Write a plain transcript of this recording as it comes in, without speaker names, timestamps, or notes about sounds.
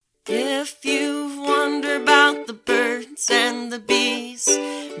If you've wondered about the birds and the bees,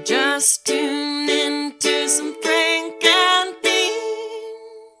 just tune in to some Frank and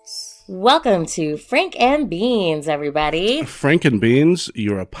Beans. Welcome to Frank and Beans, everybody. Frank and Beans,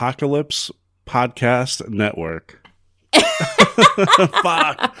 your apocalypse podcast network.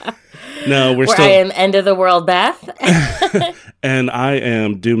 Fuck. No, we're still. I am End of the World Beth. And I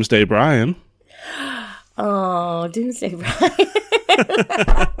am Doomsday Brian. Oh, Doomsday Brian.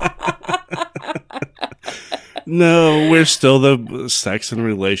 No, we're still the sex and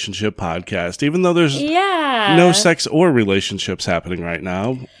relationship podcast, even though there's no sex or relationships happening right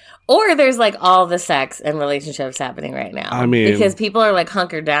now. Or there's like all the sex and relationships happening right now. I mean, because people are like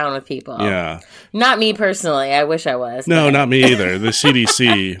hunkered down with people. Yeah. Not me personally. I wish I was. No, not me either. The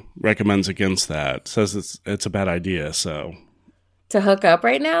CDC recommends against that. Says it's a bad idea. So to hook up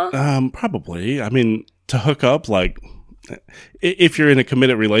right now? Probably. I mean, to hook up, like, if you're in a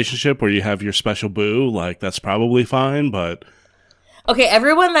committed relationship where you have your special boo, like, that's probably fine, but... Okay,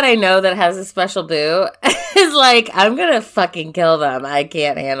 everyone that I know that has a special boo is like, I'm gonna fucking kill them. I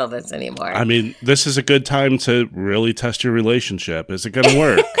can't handle this anymore. I mean, this is a good time to really test your relationship. Is it gonna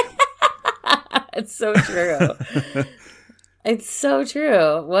work? It's so true. It's so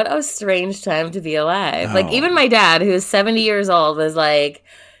true. What a strange time to be alive. Oh. Like, even my dad, who is 70 years old, was like...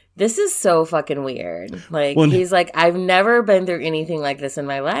 This is so fucking weird. Like, he's like, I've never been through anything like this in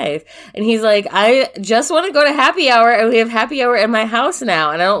my life. And he's like, I just want to go to happy hour, and we have happy hour in my house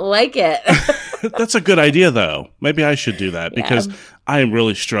now, and I don't like it. That's a good idea, though. Maybe I should do that, because I am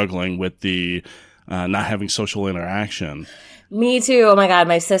really struggling with the not having social interaction. Me too. Oh my God.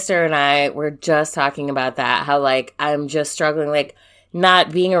 My sister and I were just talking about that. How, like, I'm just struggling, like,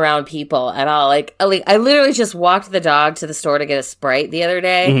 not being around people at all. Like I literally just walked the dog to the store to get a Sprite the other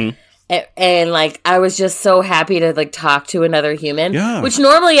day. Mm-hmm. And like, I was just so happy to like talk to another human, which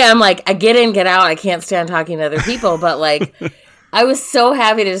normally I'm like, I get in, get out. I can't stand talking to other people. But like, I was so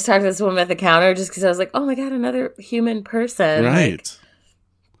happy to just talk to this woman at the counter just because I was like, oh my God, another human person. Right. Like,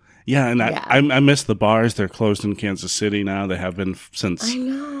 yeah. And I miss the bars. They're closed in Kansas City now. They have been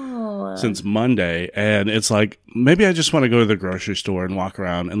since Monday. And it's like, maybe I just want to go to the grocery store and walk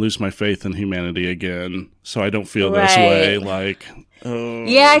around and lose my faith in humanity again. So I don't feel this way. Like,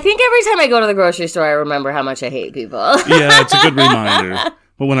 yeah, I think every time I go to the grocery store, I remember how much I hate people. Yeah, it's a good reminder.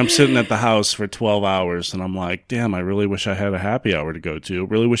 But when I'm sitting at the house for 12 hours and I'm like, damn, I really wish I had a happy hour to go to.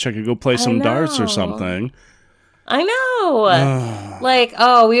 Really wish I could go play some darts or something. I know. Like,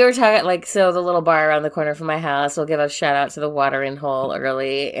 we were talking, like, so the little bar around the corner from my house, we'll give a shout out to the Watering Hole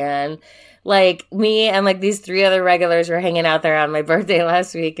early. And, like, me and, like, these 3 other regulars were hanging out there on my birthday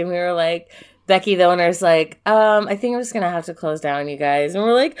last week. And we were like, Becky, the owner's like, I think I'm just going to have to close down, you guys. And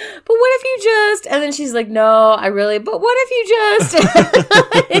we're like, but what if you just... And then she's like, no, but what if you just...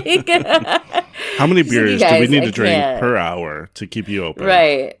 How many beers do we need to drink per hour to keep you open?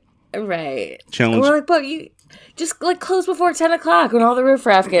 Right. Challenge. And we're like, but you... Just, like, close before 10 o'clock when all the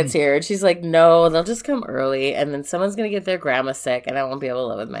riffraff gets here. And she's like, no, they'll just come early. And then someone's going to get their grandma sick, and I won't be able to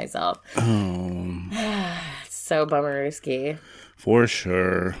live with myself. It's so bummerooski. For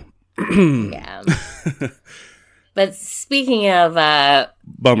sure. Yeah. But speaking of...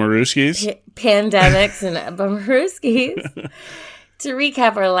 bummerooskies? Pandemics and bummerooskies. To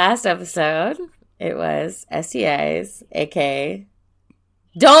recap our last episode, it was STIs, a.k.a.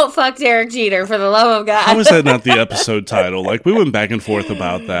 Don't fuck Derek Jeter, for the love of God. How is that not the episode title? Like, we went back and forth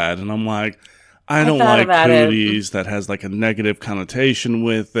about that, and I'm like, I don't like cooties. That has, like, a negative connotation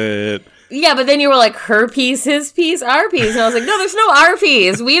with it. Yeah, but then you were like, her piece, his piece, our piece. And I was like, no, there's no our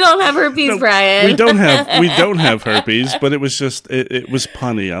piece. We don't have herpes, Brian. We don't have herpes, but it was just, it was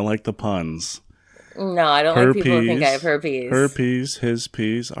punny. I like the puns. No, I don't like people who think I have herpes. Her piece, his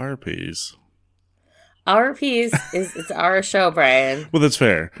piece, our piece. Our piece it's our show, Brian. Well, that's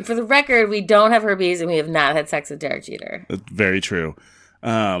fair. For the record, we don't have herpes, and we have not had sex with Derek Jeter. That's very true.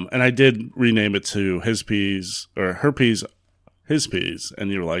 And I did rename it to his peas, or her peas, his peas, and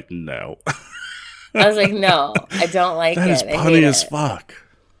you were like, no. I was like, no, I don't like it. That is punny as fuck.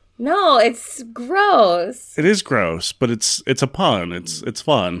 No, it's gross. It is gross, but it's a pun. It's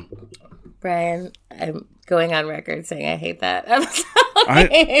fun. Brian, I'm going on record saying I hate that. I'm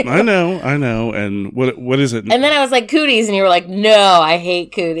sorry. I know. And what is it? And then I was like, cooties, and you were like, no, I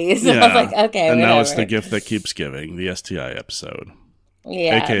hate cooties. And I was like, okay, and whatever. now it's the gift that keeps giving, the STI episode.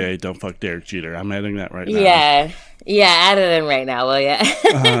 Yeah. AKA Don't Fuck Derek Jeter. I'm adding that right now. Yeah, add it in right now, will ya?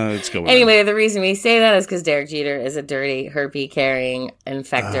 Let's go. Anyway, the reason we say that is because Derek Jeter is a dirty, herpes-carrying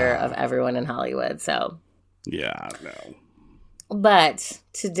infector of everyone in Hollywood, so. Yeah, no. But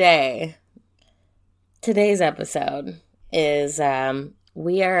today's episode is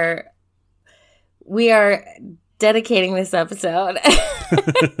we are dedicating this episode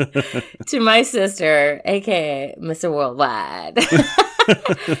to my sister, aka Mr. Worldwide,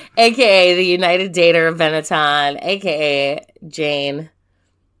 aka the United Dater of Benetton, aka Jane.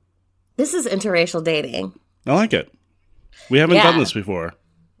 This is interracial dating. I like it. We haven't done this before.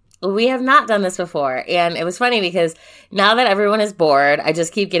 We have not done this before. And it was funny because now that everyone is bored, I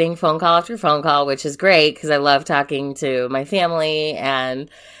just keep getting phone call after phone call, which is great because I love talking to my family. And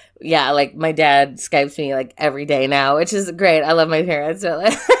yeah, like my dad Skypes me like every day now, which is great. I love my parents. So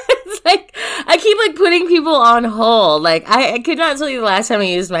it's like I keep like putting people on hold. Like I could not tell you the last time I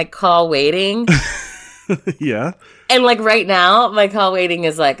used my call waiting. Yeah. And like right now, my call waiting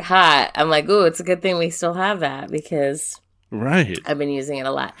is like hot. I'm like, ooh, it's a good thing we still have that because... Right. I've been using it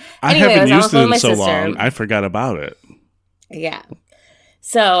a lot. I haven't used it in so long. I forgot about it. Yeah.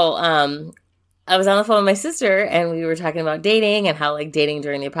 So, I was on the phone with my sister and we were talking about dating and how like dating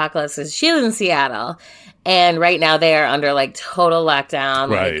during the apocalypse is. She lives in Seattle and right now they are under like total lockdown.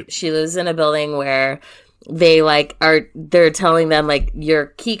 Right. Like, she lives in a building where they like they're telling them like your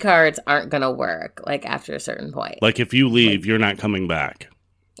key cards aren't going to work like after a certain point. Like if you leave, you're not coming back.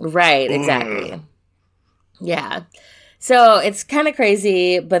 Right. Exactly. Ugh. Yeah. So it's kind of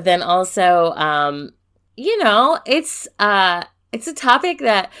crazy, but then also, it's a topic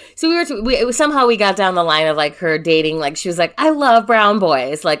that, so somehow we got down the line of like her dating, like she was like, I love brown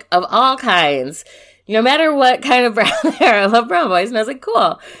boys, like of all kinds, no matter what kind of brown hair, I love brown boys. And I was like,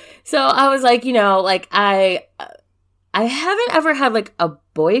 cool. So I was like, like I haven't ever had like a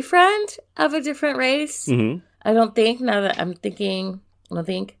boyfriend of a different race. Mm-hmm. I don't think, now that I'm thinking, I don't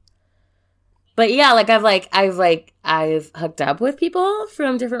think. But yeah, like I've hooked up with people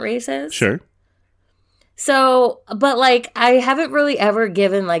from different races. Sure. So, but like I haven't really ever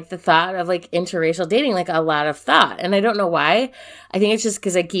given like the thought of like interracial dating like a lot of thought, and I don't know why. I think it's just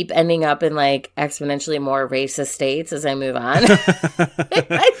because I keep ending up in like exponentially more racist states as I move on.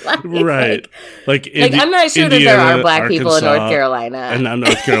 Right. Like I'm not sure Indiana, that there are black Arkansas, people in North Carolina, and not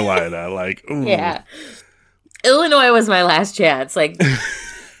North Carolina. Like, ooh. Yeah, Illinois was my last chance. Like.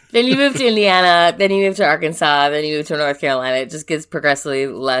 Then you move to Indiana, then you move to Arkansas, then you move to North Carolina. It just gets progressively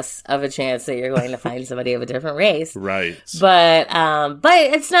less of a chance that you're going to find somebody of a different race. Right. But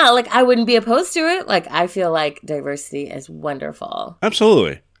it's not like I wouldn't be opposed to it. Like I feel like diversity is wonderful.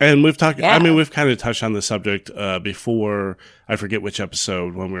 Absolutely. And we've talked, we've kind of touched on the subject before, I forget which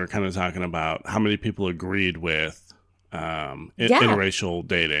episode, when we were kind of talking about how many people agreed with interracial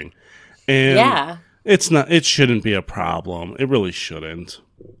dating. And it shouldn't be a problem. It really shouldn't.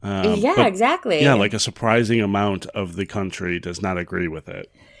 Exactly. Yeah, like a surprising amount of the country does not agree with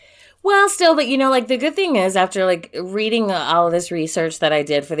it. Well, still, but like the good thing is after like reading all of this research that I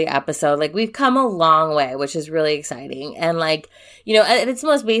did for the episode, like we've come a long way, which is really exciting. And like, at its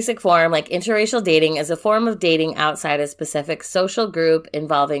most basic form, like interracial dating is a form of dating outside a specific social group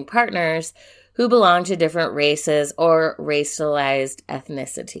involving partners who belong to different races or racialized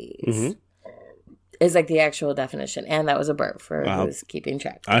ethnicities. Mm-hmm. Is like the actual definition. And that was a burp for who's keeping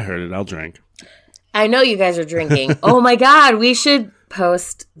track. I heard it. I'll drink. I know you guys are drinking. Oh my God. We should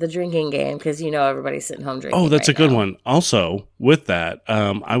post the drinking game because everybody's sitting home drinking. Oh, that's a good one. Also, with that,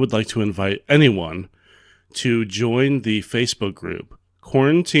 I would like to invite anyone to join the Facebook group,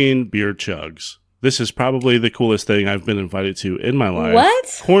 Quarantine Beer Chugs. This is probably the coolest thing I've been invited to in my life.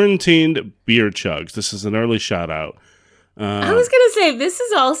 What? Quarantined Beer Chugs. This is an early shout out. I was going to say, this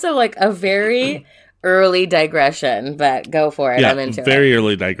is also like a very... early digression, but go for it. Yeah, I'm into very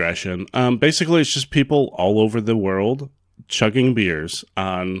early digression. Basically, it's just people all over the world chugging beers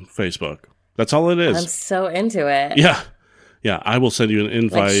on Facebook. That's all it is. I'm so into it. Yeah. Yeah, I will send you an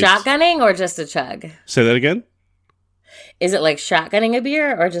invite. Like shotgunning or just a chug? Say that again? Is it like shotgunning a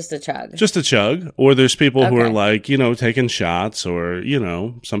beer or just a chug? Just a chug. Or there's people who are like, taking shots or,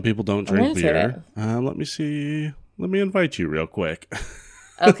 some people don't drink beer. Let me see. Let me invite you real quick.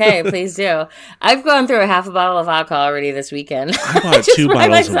 Okay, please do. I've gone through a half a bottle of alcohol already this weekend. I bought 2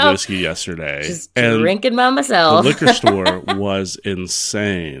 bottles of whiskey yesterday. Just drinking by myself. The liquor store was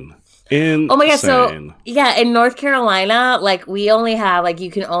insane. Oh my God. So, in North Carolina, like we only have, like you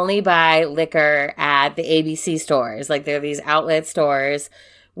can only buy liquor at the ABC stores. Like there are these outlet stores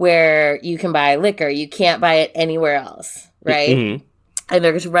where you can buy liquor. You can't buy it anywhere else, right? Mm-hmm. And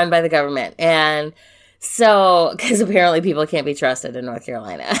they're run by the government. And so, because apparently people can't be trusted in North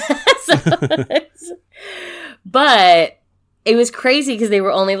Carolina. But it was crazy because they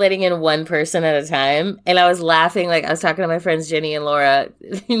were only letting in one person at a time. And I was laughing. Like, I was talking to my friends Jenny and Laura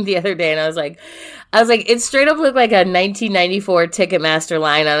the other day. And I was like, it straight up looked like a 1994 Ticketmaster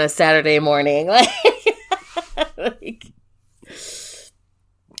line on a Saturday morning.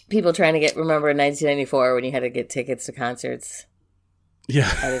 people trying to remember in 1994 when you had to get tickets to concerts.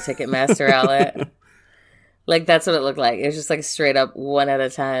 Yeah. At a Ticketmaster outlet. Like, that's what it looked like. It was just like straight up one at a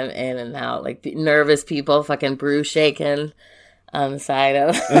time, in and out. Like, nervous people, fucking brew shaking on the side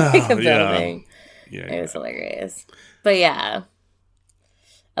of like, a building. Yeah, it was hilarious. But yeah,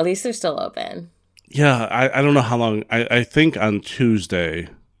 at least they're still open. Yeah, I don't know how long. I think on Tuesday,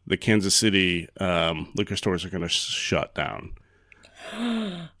 the Kansas City liquor stores are going to shut down.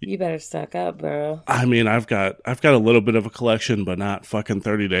 You better stock up, bro. I mean, I've got a little bit of a collection, but not fucking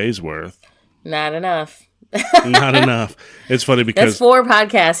 30 days worth. Not enough. Not enough. It's funny because that's 4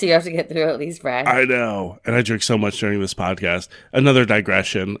 podcasts you have to get through at least, Brian. I know, and I drink so much during this podcast. Another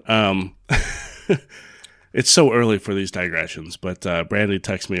digression. It's so early for these digressions, but Brandy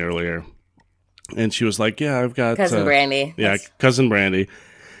texted me earlier, and she was like, "Yeah, I've got cousin Brandy." Yeah, cousin Brandy.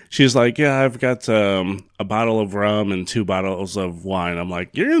 She's like, "Yeah, I've got a bottle of rum and 2 bottles of wine." I'm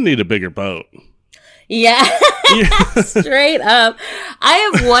like, "You're gonna need a bigger boat." Yeah, straight up.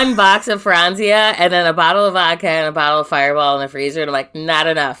 I have 1 box of Franzia and then a bottle of vodka and a bottle of Fireball in the freezer, and I'm like, not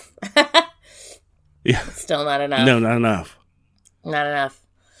enough. Yeah, still not enough. No, not enough. Not enough.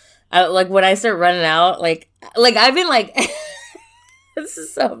 Like when I start running out, like I've been like, this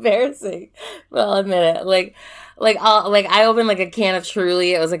is so embarrassing, but I'll admit it. Like I opened like a can of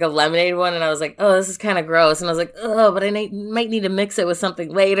Truly. It was like a lemonade one, and I was like, oh, this is kind of gross. And I was like, oh, but I might need to mix it with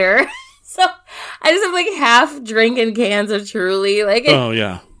something later. So I just have like half drinking cans of Truly, like oh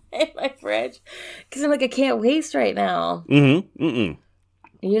yeah, in my fridge, because I'm like, I can't waste right now. Mm-hmm.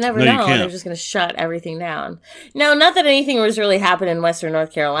 You never know. They're just going to shut everything down. No, not that anything was really happening in Western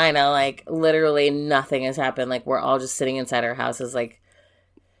North Carolina. Like, literally nothing has happened. Like, we're all just sitting inside our houses, like,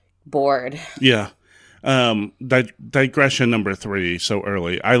 bored. Yeah. Digression number 3, so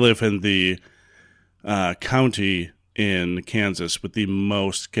early. I live in the county in Kansas with the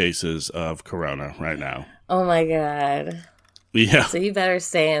most cases of corona right now. Oh, my God. Yeah. So you better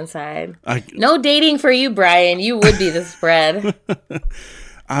stay inside. No dating for you, Brian. You would be the spread.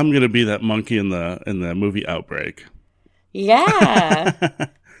 I'm gonna be that monkey in the movie Outbreak. Yeah.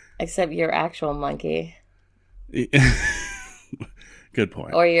 Except you're actual monkey. Good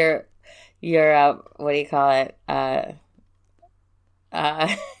point. Or you're what do you call it?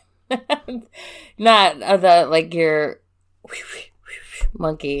 Not the like your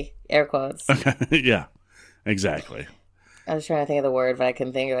monkey, air quotes. Yeah, exactly. I was trying to think of the word, but I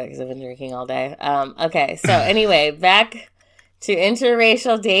couldn't think of it because I've been drinking all day. Okay, so anyway, back to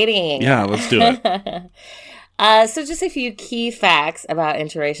interracial dating. Yeah, let's do it. So just a few key facts about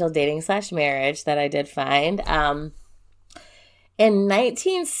interracial dating / marriage that I did find. In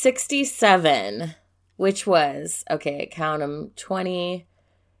 1967, which was, okay, count them, 20,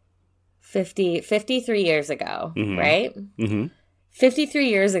 50, 53 years ago, right? Mm-hmm. 53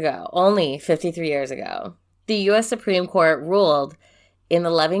 years ago, only 53 years ago, the U.S. Supreme Court ruled in the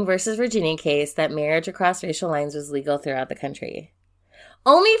Loving versus Virginia case that marriage across racial lines was legal throughout the country.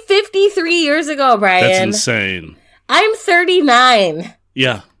 Only 53 years ago, Brian. That's insane. I'm 39.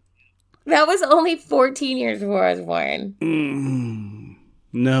 Yeah. That was only 14 years before I was born.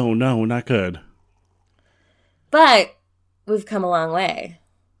 No, not good. But we've come a long way.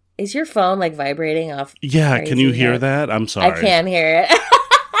 Is your phone like vibrating off? Yeah, can you hear that? I'm sorry. I can hear it.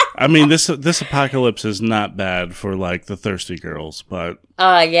 I mean, this apocalypse is not bad for like the thirsty girls, but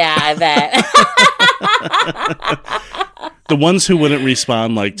yeah, I bet. The ones who wouldn't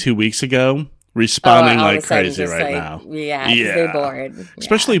respawn like 2 weeks ago, responding like crazy right now. Yeah, they're bored.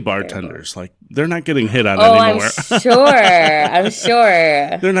 Especially bartenders. Like, they're not getting hit on anymore. I'm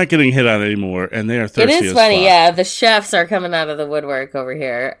sure. They're not getting hit on anymore, and they are thirsty as fuck. It is funny, yeah. The chefs are coming out of the woodwork over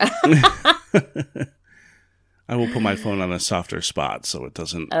here. I will put my phone on a softer spot so it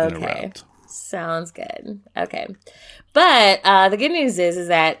doesn't interrupt. Sounds good. Okay. But the good news is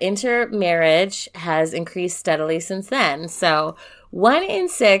that intermarriage has increased steadily since then. So 1 in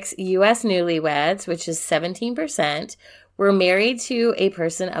 6 U.S. newlyweds, which is 17%, were married to a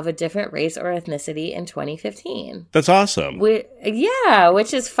person of a different race or ethnicity in 2015. That's awesome. Which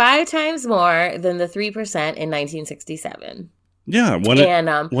is 5 times more than the 3% in 1967. Yeah,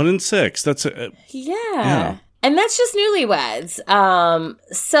 1 in 6. That's it. Yeah. And that's just newlyweds.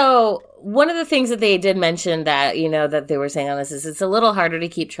 So one of the things that they did mention that, that they were saying on this is it's a little harder to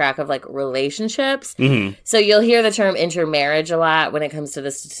keep track of like relationships. Mm-hmm. So you'll hear the term intermarriage a lot when it comes to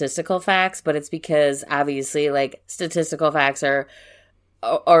the statistical facts, but it's because obviously like statistical facts are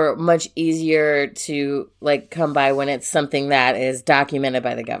much easier to like come by when it's something that is documented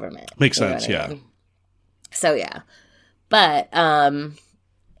by the government. Makes sense. Yeah. So yeah, but,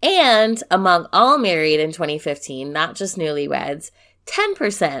 and among all married in 2015, not just newlyweds,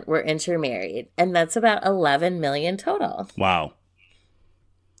 10% were intermarried, and that's about 11 million total. Wow.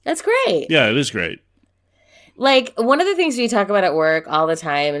 That's great. Yeah, it is great. Like, one of the things we talk about at work all the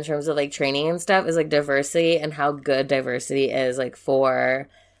time in terms of, like, training and stuff is, like, diversity and how good diversity is, like, for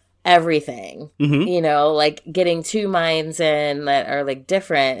everything. Mm-hmm. You know, like, getting two minds in that are, like,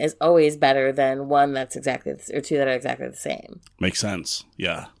 different is always better than one that's exactly, or two that are exactly the same. Makes sense.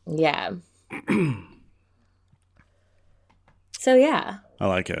 Yeah. Yeah. So, yeah. I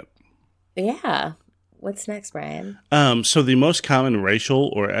like it. Yeah. What's next, Brian? So the most common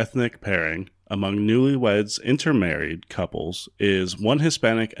racial or ethnic pairing among newlyweds intermarried couples is one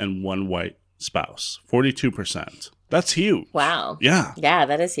Hispanic and one white spouse. 42%. That's huge. Wow. Yeah. Yeah,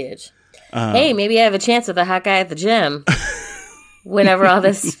 that is huge. Hey, maybe I have a chance with the hot guy at the gym. Whenever all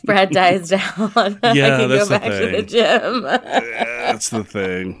this spread dies down, I can go back to the gym. That's the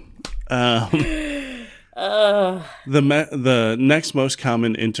thing. The next most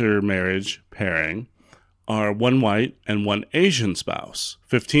common intermarriage pairing are one white and one Asian spouse.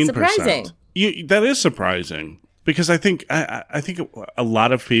 15%. Surprising. That is surprising because I think a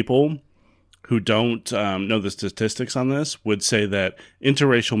lot of people who don't know the statistics on this would say that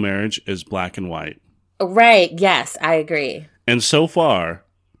interracial marriage is black and white. Right. Yes, I agree. And so far,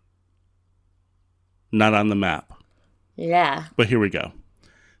 not on the map. Yeah. But here we go.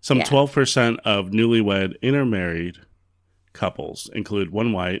 Some 12% of newlywed intermarried couples include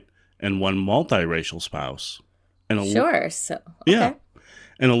one white and one multiracial spouse. And sure. So okay. Yeah.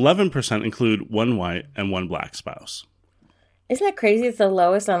 And 11% include one white and one black spouse. Isn't that crazy? It's the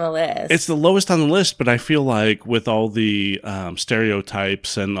lowest on the list. It's the lowest on the list, but I feel like with all the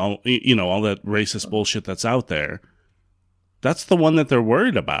stereotypes and all that racist bullshit that's out there, that's the one that they're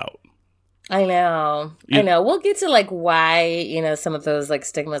worried about. I know. We'll get to like why, some of those like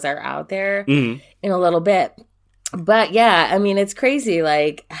stigmas are out there in a little bit. But yeah, I mean, it's crazy.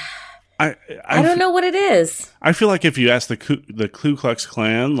 Like, I don't know what it is. I feel like if you ask the Ku Klux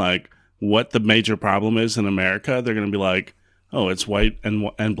Klan, like what the major problem is in America, they're going to be like, oh, it's white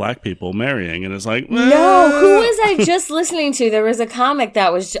and black people marrying. And it's like, no, who was I just listening to? There was a comic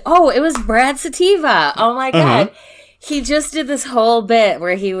that was, it was Brad Sativa. Oh my God. Uh-huh. He just did this whole bit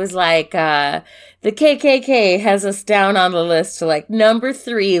where he was like, the KKK has us down on the list to like number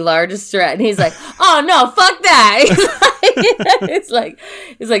 3 largest threat. And he's like, oh no, fuck that. It's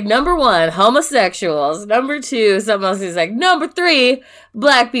like number 1, homosexuals. Number 2, something else. He's like, number 3,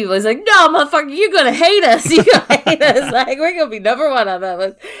 black people. He's like, no, motherfucker, you're going to hate us. You're going to hate us. Like, we're going to be number 1 on that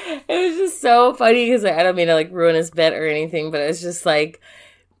list. It was just so funny because I don't mean to like ruin his bit or anything, but it's just like,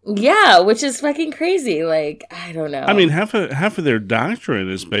 yeah, which is fucking crazy. Like, I don't know. I mean, half of their doctrine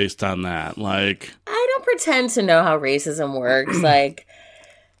is based on that. Like, I don't pretend to know how racism works. Like,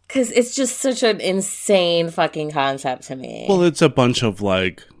 because it's just such an insane fucking concept to me. Well, it's a bunch of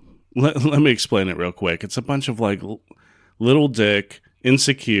like, let me explain it real quick. It's a bunch of like little dick,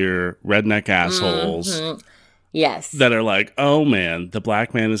 insecure, redneck assholes. Mm-hmm. Yes. That are like, oh man, the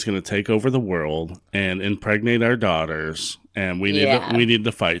black man is going to take over the world and impregnate our daughters. And we need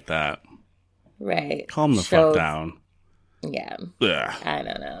to fight that. Right. Calm the fuck down. Yeah. Ugh. I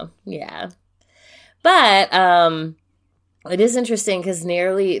don't know. Yeah. But it is interesting because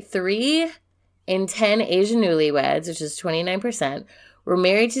nearly 3 in 10 Asian newlyweds, which is 29%, were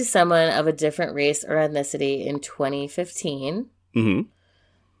married to someone of a different race or ethnicity in 2015. Mm-hmm.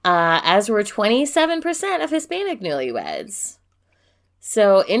 As were 27% of Hispanic newlyweds.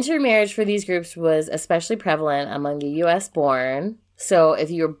 So intermarriage for these groups was especially prevalent among the U.S. born. So if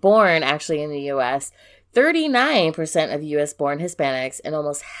you were born actually in the U.S., 39% of U.S. born Hispanics and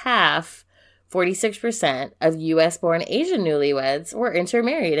almost half, 46% of U.S. born Asian newlyweds were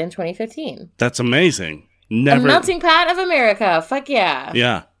intermarried in 2015. That's amazing. A melting pot of America. Fuck yeah.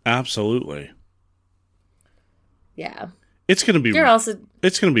 Yeah, absolutely. Yeah. It's going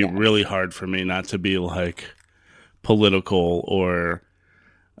to be really hard for me not to be like political or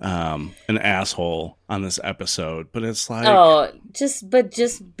an asshole on this episode, but it's like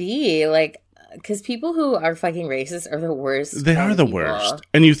just be like, because people who are fucking racist are the worst. They are the worst.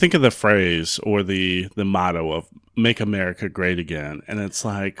 And you think of the phrase or the motto of "Make America Great Again," and it's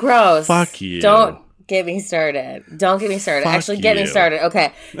like, gross. Fuck you. Don't get me started. Don't get me started. Fuck Actually, get me started.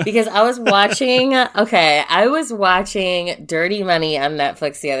 Okay, because I was watching. Dirty Money on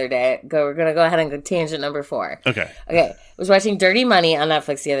Netflix the other day. We're gonna go ahead and go tangent number 4. Okay. I was watching Dirty Money on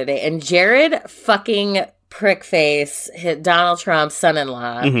Netflix the other day, and Jared fucking Prickface, Donald Trump's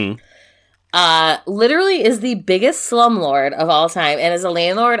son-in-law, literally is the biggest slumlord of all time. And as a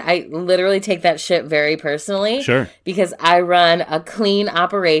landlord, I literally take that shit very personally. Sure. Because I run a clean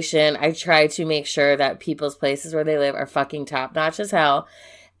operation. I try to make sure that people's places where they live are fucking top-notch as hell.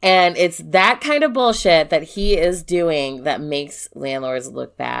 And it's that kind of bullshit that he is doing that makes landlords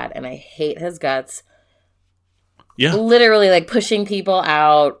look bad. And I hate his guts. Yeah. Literally, like, pushing people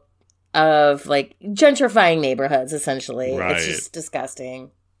out of, like, gentrifying neighborhoods, essentially. Right. It's just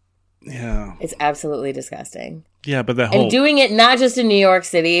disgusting. Yeah. It's absolutely disgusting. Yeah, but the whole... And doing it not just in New York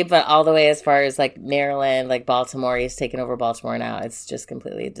City, but all the way as far as, like, Maryland, like, Baltimore. He's taken over Baltimore now. It's just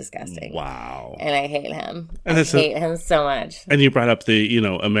completely disgusting. Wow. And I hate him. And I hate him so much. And you brought up the,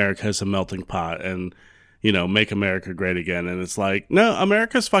 America is a melting pot and, make America great again. And it's like, no,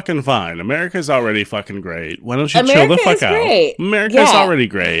 America's fucking fine. America's already fucking great. Why don't you chill the fuck out? Great. America's already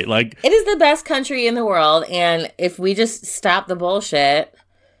great. Like, it is the best country in the world. And if we just stop the bullshit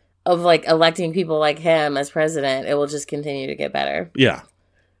of, like, electing people like him as president, it will just continue to get better. Yeah.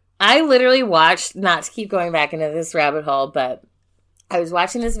 I literally watched, not to keep going back into this rabbit hole, but I was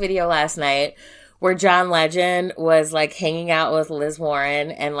watching this video last night where John Legend was, like, hanging out with Liz Warren,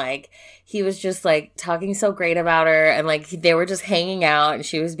 and, like, he was just, like, talking so great about her, and, like, they were just hanging out, and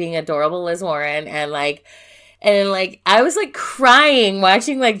she was being adorable Liz Warren, and I was, like, crying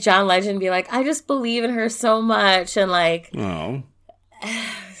watching, like, John Legend be like, I just believe in her so much, and, like... Oh.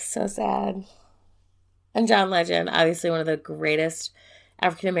 So sad. And John Legend, obviously one of the greatest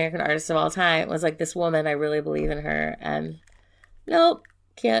African-American artists of all time, was like, this woman, I really believe in her. And nope,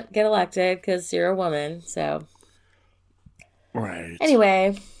 can't get elected because you're a woman. So, right.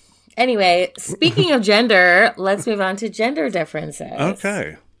 Anyway, speaking of gender, let's move on to gender differences.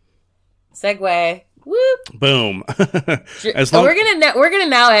 Okay. Segue. Whoop. Boom. We're gonna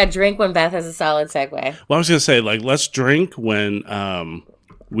now add drink when Beth has a solid segue. Well, I was gonna say, like, let's drink when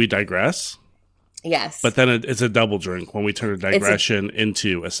we digress. Yes. But then it's a double drink when we turn a digression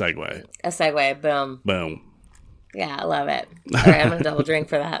into a segue. A segue. Boom. Boom. Yeah, I love it. All right, I'm gonna double drink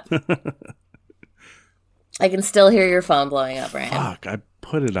for that. I can still hear your phone blowing up, Ryan. Fuck! I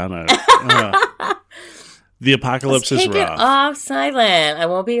put it on a. The apocalypse is rough. Take it off silent. I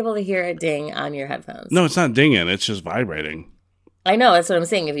won't be able to hear it ding on your headphones. No, it's not dinging. It's just vibrating. I know. That's what I'm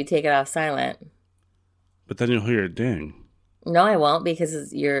saying. If you take it off silent. But then you'll hear it ding. No, I won't, because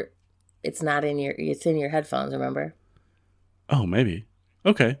it's in your headphones, remember? Oh, maybe.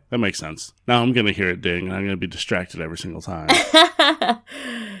 Okay, that makes sense. Now I'm going to hear it ding, and I'm going to be distracted every single time.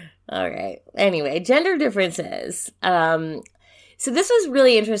 All right. Anyway, gender differences. So this was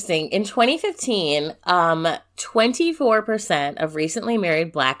really interesting. In 2015, 24% of recently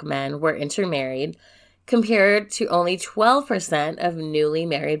married Black men were intermarried, compared to only 12% of newly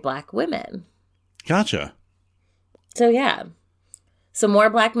married Black women. Gotcha. So yeah. So more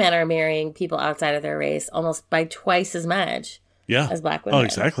Black men are marrying people outside of their race almost by twice as much as Black women. Oh,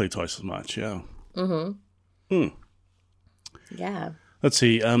 exactly twice as much, yeah. Mm-hmm. Yeah. Let's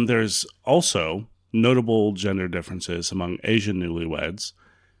see. There's also notable gender differences among Asian newlyweds.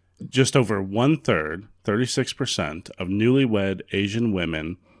 Just over 1/3, 36% of newlywed Asian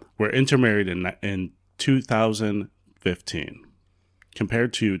women were intermarried in 2015,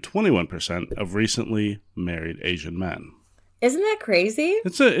 compared to 21% of recently married Asian men. Isn't that crazy?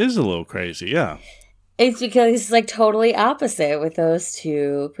 It is a little crazy, yeah. It's because it's like totally opposite with those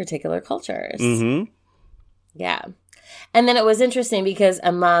two particular cultures. Mm-hmm. Yeah. And then it was interesting because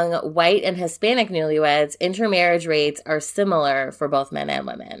among white and Hispanic newlyweds, intermarriage rates are similar for both men and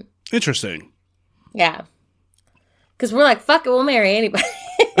women. Interesting. Yeah. Because we're like, fuck it, we'll marry anybody.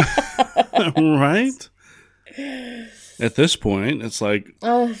 Right? At this point, it's like...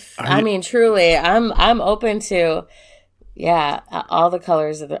 I mean, truly, I'm open to... Yeah, all the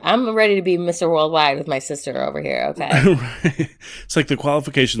colors of the... I'm ready to be Mr. Worldwide with my sister over here, okay? Right. It's like the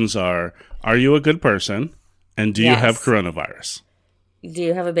qualifications are you a good person? And do you have coronavirus? Do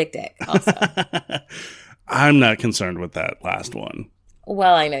you have a big dick also? I'm not concerned with that last one.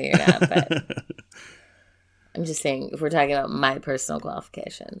 Well, I know you're not, but I'm just saying if we're talking about my personal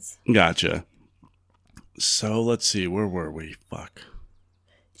qualifications. Gotcha. So let's see, where were we? Fuck.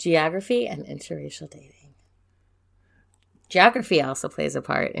 Geography and interracial dating. Geography also plays a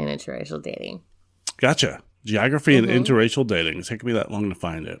part in interracial dating. Gotcha. Geography and interracial dating. It's taken me that long to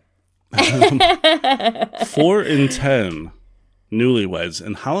find it. 4 in 10 newlyweds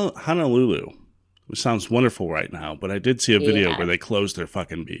in Honolulu, which sounds wonderful right now, but I did see a video where they closed their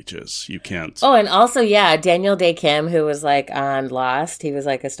fucking beaches. You can't. Oh, and also, Daniel Day Kim, who was like on Lost, he was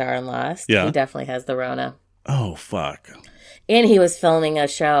like a star on Lost. Yeah. He definitely has the Rona. Oh, fuck. And he was filming a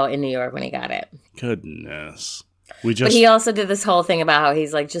show in New York when he got it. Goodness. But he also did this whole thing about how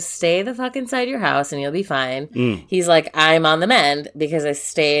he's like, just stay the fuck inside your house and you'll be fine. He's like, I'm on the mend because I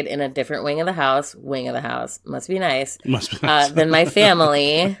stayed in a different wing of the house. Must be nice. Than my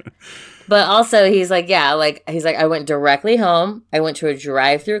family. But also he's like, I went directly home. I went to a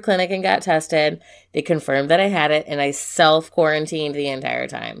drive-through clinic and got tested. They confirmed that I had it, and I self-quarantined the entire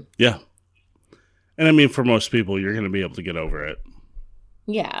time. Yeah. And I mean, for most people, you're going to be able to get over it.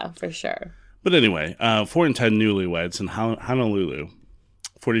 Yeah, for sure. But anyway, 4 in 10 newlyweds in Honolulu,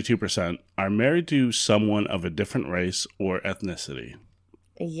 42%, are married to someone of a different race or ethnicity.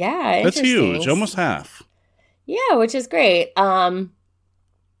 Yeah, that's huge. Almost half. Yeah, which is great.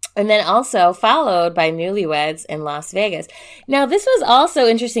 And then also followed by newlyweds in Las Vegas. Now, this was also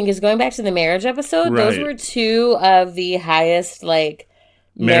interesting because going back to the marriage episode, those were 2 of the highest, like,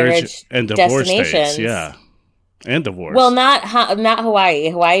 marriage and divorce destinations. States, yeah. And divorce. Well, not Hawaii.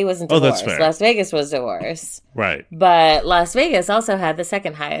 Hawaii wasn't divorce. Oh, that's fair. Las Vegas was divorce. Right. But Las Vegas also had the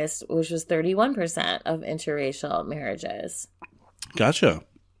second highest, which was 31% of interracial marriages. Gotcha.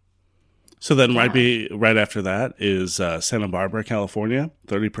 So then right after that is Santa Barbara, California,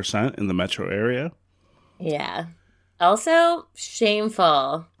 30% in the metro area. Yeah. Also,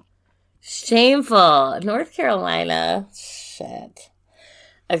 shameful. North Carolina. Shit.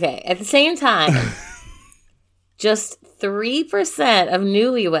 Okay, at the same time, just 3% of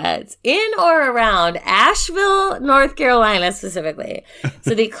newlyweds in or around Asheville, North Carolina specifically.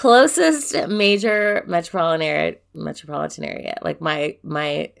 So the closest major metropolitan area, like my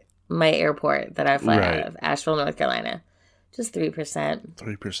airport that I fly out of, Asheville, North Carolina. Just 3%.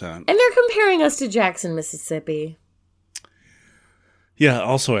 3%. And they're comparing us to Jackson, Mississippi. Yeah,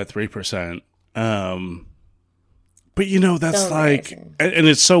 also at 3%. But that's so like, and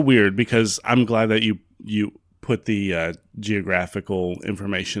it's so weird because I'm glad that you put the geographical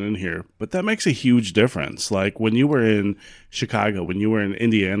information in here, but that makes a huge difference. Like when you were in Chicago, when you were in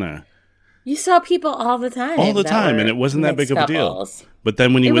Indiana, you saw people all the time. And it wasn't that big of a deal. But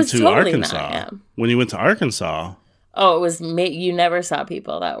then when you went to Arkansas, oh, it was you never saw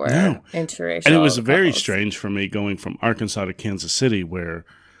people that were interracial. And it was very strange for me going from Arkansas to Kansas City, where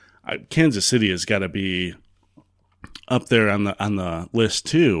Kansas City has got to be up there on the list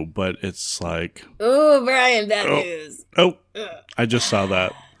too. But it's like, ooh, Brian, bad news. Oh, I just saw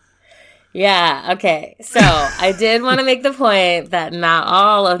that. Yeah, okay. So I did want to make the point that not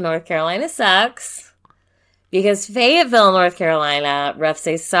all of North Carolina sucks, because Fayetteville, North Carolina, refs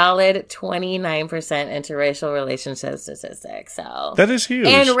a solid 29% interracial relationship statistics. So that is huge.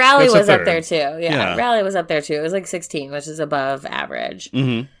 And Raleigh was up there too. Yeah, Raleigh was up there too. It was like 16, which is above average.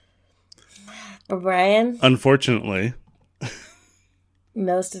 Mm-hmm. But Brian, unfortunately,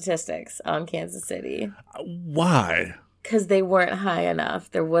 no statistics on Kansas City. Why? Because they weren't high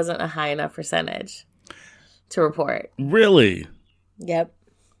enough. There wasn't a high enough percentage to report. Really? Yep.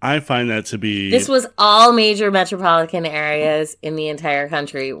 I find that to be... This was all major metropolitan areas in the entire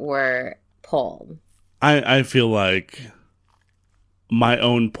country were polled. I feel like my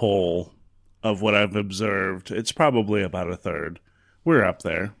own poll of what I've observed, it's probably about a third. We're up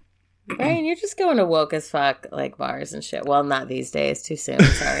there. Brian, you're just going to woke as fuck, like bars and shit. Well, not these days. Too soon.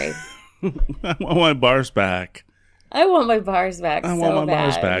 Sorry. I want my bars back. I want my bars back. I want my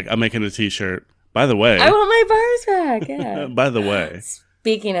bars back. I'm making a t-shirt. By the way. I want my bars back. Yeah. By the way.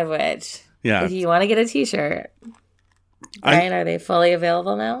 Speaking of which. Yeah. If you want to get a t-shirt. Brian, are they fully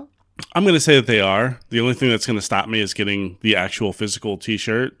available now? I'm going to say that they are. The only thing that's going to stop me is getting the actual physical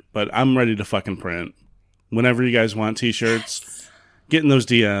t-shirt. But I'm ready to fucking print. Whenever you guys want t-shirts. Get in those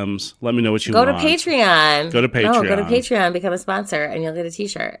DMs. Let me know what you want. Go to Patreon. Go to Patreon. Become a sponsor, and you'll get a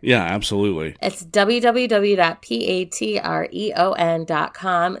t-shirt. Yeah, absolutely. It's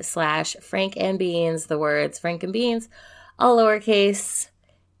www.patreon.com/Frank and Beans. The words Frank and Beans, all lowercase.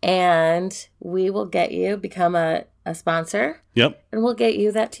 And we will get you, become a sponsor. Yep. And we'll get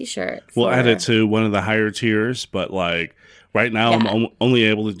you that t-shirt. We'll add it to one of the higher tiers. But like right now, I'm only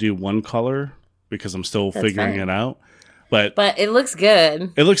able to do one color because I'm still figuring it out. But it looks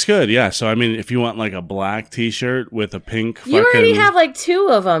good. It looks good, yeah. So, I mean, if you want, like, a black T-shirt with a pink You already have, like, 2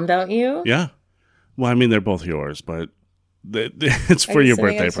 of them, don't you? Yeah. Well, I mean, they're both yours, but it's for your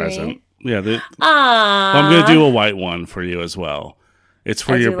birthday present. Yeah. Well, I'm going to do a white one for you as well. It's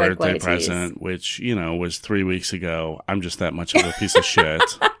for your birthday present, which, was 3 weeks ago. I'm just that much of a piece of shit.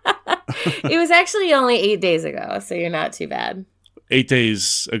 It was actually only 8 days ago, so you're not too bad. 8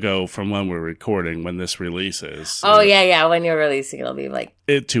 days ago from when we're recording, when this releases. Oh, yeah. When you're releasing, it'll be like...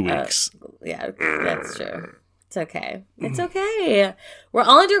 2 weeks. Yeah, that's true. It's okay. It's okay. We're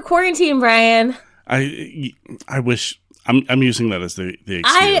all under quarantine, Brian. I wish I'm using that as the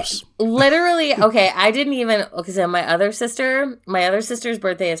excuse. I didn't even, because my other sister's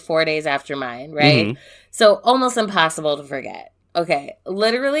birthday is 4 days after mine, right? Mm-hmm. So almost impossible to forget. Okay,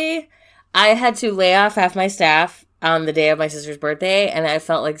 literally, I had to lay off half my staff on the day of my sister's birthday, and I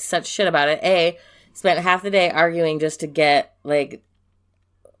felt like such shit about it. Spent half the day arguing just to get, like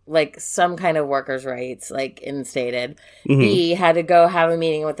some kind of workers' rights, like, instated. Mm-hmm. B, had to go have a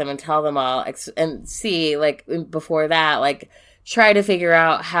meeting with them and tell them all. And C, like, before that, like, try to figure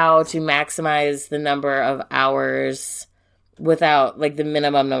out how to maximize the number of hours without, like, the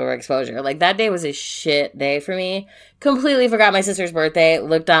minimum number of exposure. Like, that day was a shit day for me. Completely forgot my sister's birthday.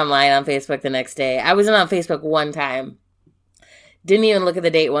 Looked online on Facebook the next day. I wasn't on Facebook one time. Didn't even look at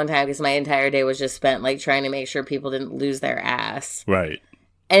the date one time because my entire day was just spent, like, trying to make sure people didn't lose their ass. Right.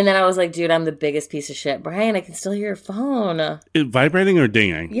 And then I was like, dude, I'm the biggest piece of shit. Brian, I can still hear your phone. Vibrating or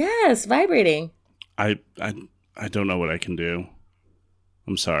dinging? Yes, vibrating. I don't know what I can do.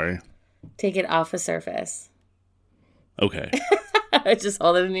 I'm sorry. Take it off a surface. Okay. Just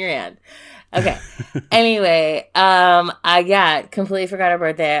hold it in your hand. Okay. Anyway, I completely forgot her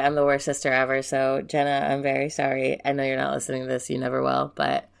birthday. I'm the worst sister ever. So, Jenna, I'm very sorry. I know you're not listening to this. You never will.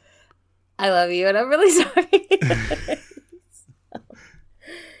 But I love you, and I'm really sorry.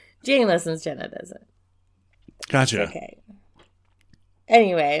 Jane listens, Jenna doesn't. Gotcha. Okay.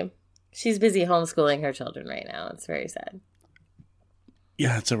 Anyway, she's busy homeschooling her children right now. It's very sad.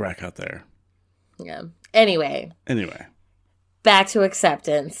 Yeah, it's a wreck out there. Yeah. Anyway. Back to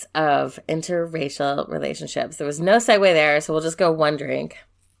acceptance of interracial relationships. There was no segue there, so we'll just go one drink.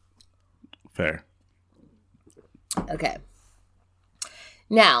 Fair. Okay.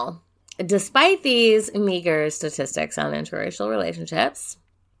 Now, despite these meager statistics on interracial relationships,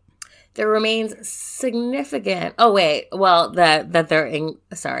 there remains significant... Despite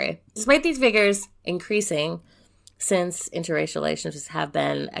these figures increasing since interracial relationships have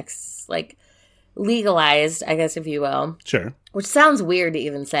been, legalized, I guess, if you will. Sure. Which sounds weird to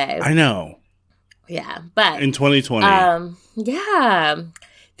even say. I know. Yeah, but... In 2020. Yeah.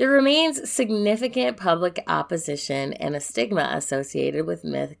 There remains significant public opposition and a stigma associated with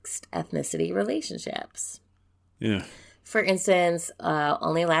mixed ethnicity relationships. Yeah. For instance,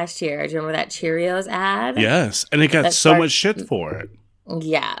 only last year, do you remember that Cheerios ad? Yes, and it got so much shit for it.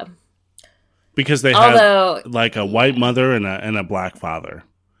 Yeah. Because they had, like, a white mother and a black father.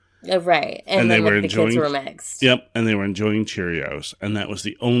 Right. And they then were the kids were mixed. Yep, and they were enjoying Cheerios, and that was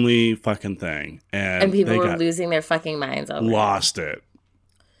the only fucking thing. And people were losing their fucking minds over lost it.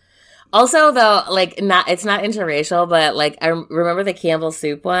 Also, though, like, it's not interracial, but, like, I remember the Campbell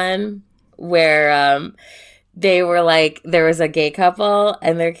Soup one where... they were like, there was a gay couple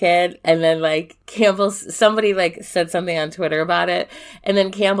and their kid, and then like somebody like said something on Twitter about it, and then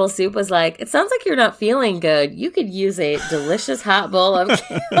Campbell Soup was like, it sounds like you're not feeling good. You could use a delicious hot bowl of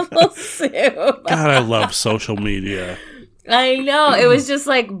Campbell Soup. God, I love social media. I know. It was just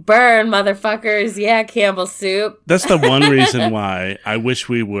like, burn, motherfuckers. Yeah, Campbell Soup. That's the one reason why I wish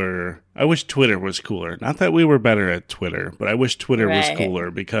Twitter was cooler. Not that we were better at Twitter, but I wish Twitter was cooler,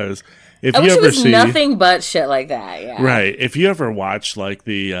 because if you ever see nothing but shit like that, yeah. Right. If you ever watch like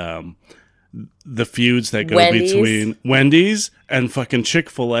the feuds that go between Wendy's and fucking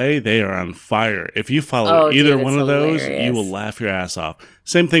Chick-fil-A, they are on fire. If you follow either one of those, you will laugh your ass off.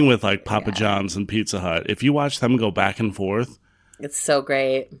 Same thing with like Papa John's and Pizza Hut. If you watch them go back and forth, it's so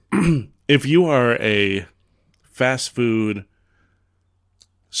great. If you are a fast food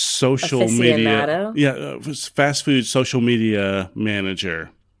social media, fast food social media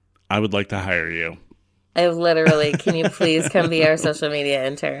manager, I would like to hire you. I literally, can you please come be our social media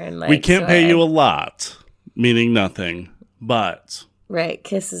intern? Like, we can't pay you a lot, meaning nothing, but... Right,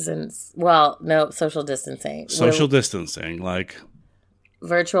 kisses and... Well, no, social distancing. Social distancing, like...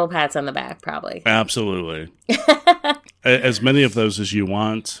 Virtual pats on the back, probably. Absolutely. As many of those as you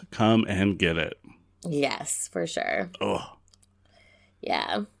want, come and get it. Yes, for sure. Oh.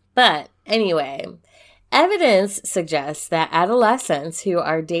 Yeah, but anyway... Evidence suggests that adolescents who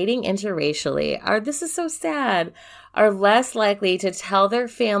are dating interracially this is so sad, are less likely to tell their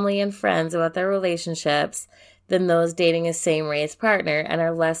family and friends about their relationships than those dating a same-race partner, and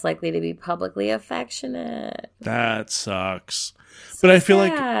are less likely to be publicly affectionate. That sucks. So but I feel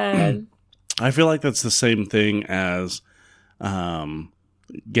like that's the same thing as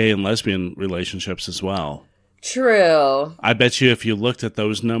gay and lesbian relationships as well. True. I bet you if you looked at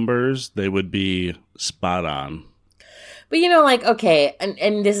those numbers, they would be spot on. But you know, like, okay,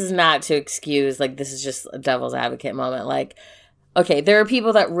 and this is not to excuse, like, this is just a devil's advocate moment. Like, Okay, there are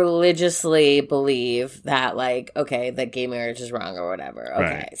people that religiously believe that, like, okay, that gay marriage is wrong or whatever. Okay,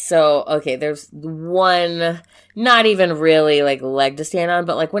 right. So, okay, there's one, not even really, like, leg to stand on,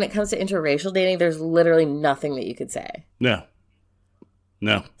 but, like, when it comes to interracial dating, there's literally nothing that you could say. No.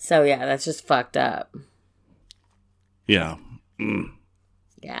 No. So, yeah, that's just fucked up. Yeah.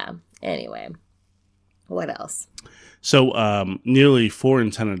 Yeah. Anyway, what else? So, nearly 4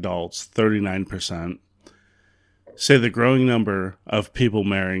 in 10 adults, 39%, say the growing number of people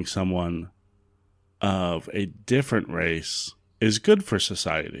marrying someone of a different race is good for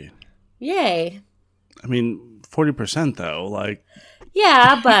society. Yay. I mean, 40% though, like...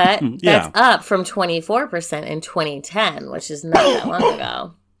 Yeah, but that's up from 24% in 2010, which is not that long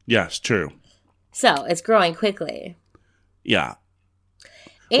ago. Yes, true. So, it's growing quickly. Yeah.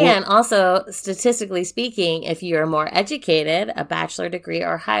 And also, statistically speaking, if you're more educated, a bachelor degree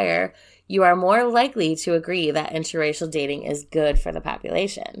or higher, you are more likely to agree that interracial dating is good for the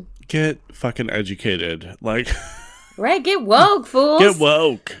population. Get fucking educated. Like... Right, get woke, fools. Get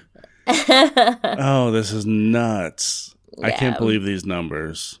woke. Oh, this is nuts. Yeah. I can't believe these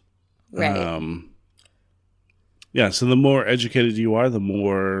numbers. Right. Yeah, so the more educated you are, the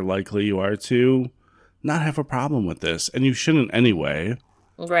more likely you are to not have a problem with this. And you shouldn't anyway.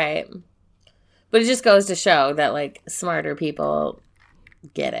 Right. But it just goes to show that, like, smarter people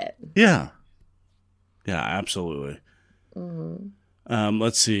get it. Yeah. Yeah, absolutely. Mm-hmm.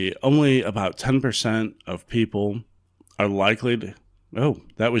 Let's see. Only about 10% of people are likely to... Oh,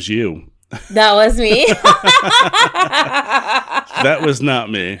 that was you. That was me. That was not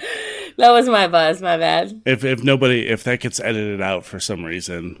me. That was my buzz, my bad. If that gets edited out for some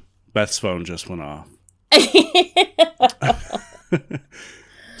reason, Beth's phone just went off.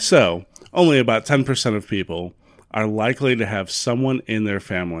 So, only about 10% of people are likely to have someone in their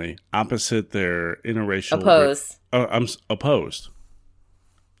family opposite their interracial... Oppose. Opposed.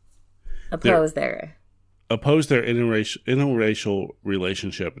 Oppose their interracial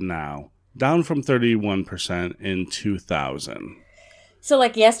relationship now, down from 31% in 2000. So,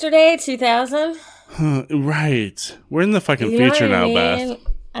 like yesterday, 2000? Right. We're in the fucking future now, mean? Beth.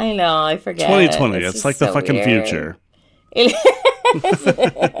 I know, I forget. 2020, it's like the fucking weird. Future. It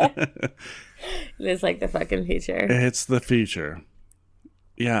is like the fucking future. It's the future.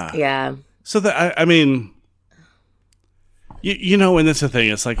 Yeah. Yeah. So, I mean... You know, and that's the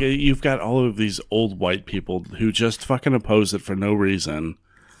thing. It's like you've got all of these old white people who just fucking oppose it for no reason.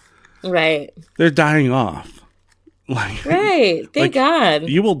 Right. They're dying off. Like, right. Thank God.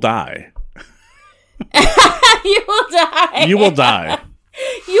 You will die. You will die. You will die.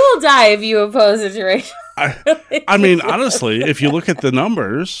 You will die if you oppose interracial. I mean, honestly, if you look at the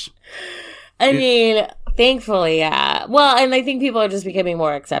numbers. I mean, thankfully, yeah. Well, and I think people are just becoming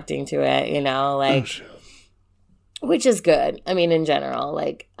more accepting to it, you know, like... Which is good. I mean, in general,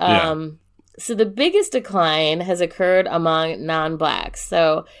 like, so the biggest decline has occurred among non-blacks.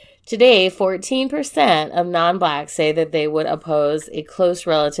 So today, 14% of non-blacks say that they would oppose a close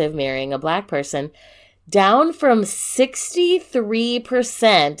relative marrying a black person, down from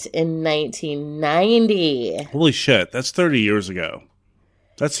 63% in 1990. Holy shit. That's 30 years ago.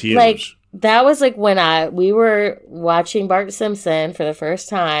 That's huge. Like, that was like when we were watching Bart Simpson for the first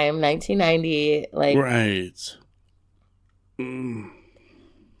time, 1990. Like, right.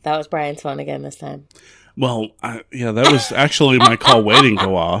 That was Brian's phone again this time. Well, that was actually my call waiting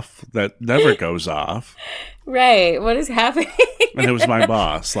go off. That never goes off. Right. What is happening? And it was my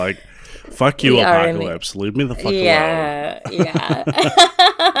boss. Like, fuck you, Apocalypse. Leave me the fuck alone. Yeah.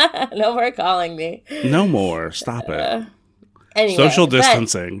 No more calling me. No more. Stop it. Anyway, social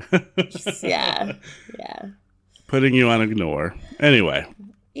distancing. Yeah. Putting you on ignore. Anyway.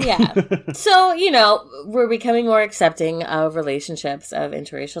 Yeah. So, you know, we're becoming more accepting of relationships of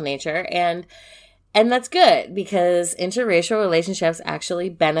interracial nature, and that's good because interracial relationships actually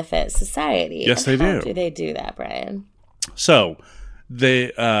benefit society. Yes, they do. How do they do that, Brian? So,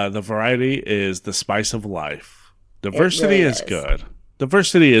 the variety is the spice of life. Diversity really is good.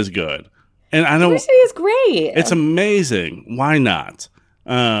 Diversity is good. And I know diversity is great. It's amazing. Why not?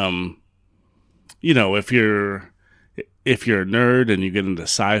 You know, if you're a nerd and you get into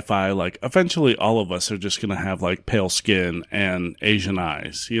sci-fi, like, eventually all of us are just going to have, like, pale skin and Asian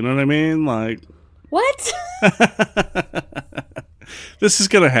eyes. You know what I mean? Like... What? This is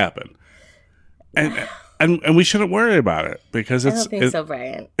going to happen. And we shouldn't worry about it because it's... I don't think so,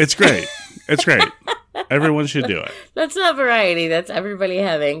 Brian. It's great. It's great. Everyone should do it. That's not variety. That's everybody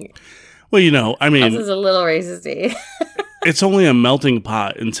having... Well, you know, I mean... This is a little racist-y. It's only a melting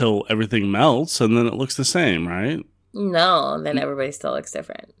pot until everything melts, and then it looks the same, right? No, then everybody still looks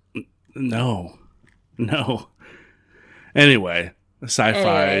different. No. Anyway,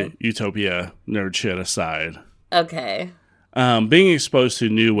 sci-fi, utopia, nerd shit aside. Okay. Being exposed to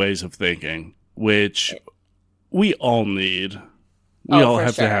new ways of thinking, which we all need. We all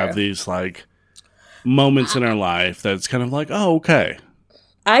have to have these like moments in our life that's kind of like, oh, okay.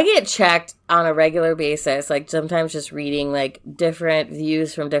 I get checked on a regular basis, like sometimes just reading like different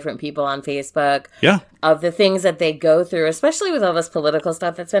views from different people on Facebook. Yeah. Of the things that they go through, especially with all this political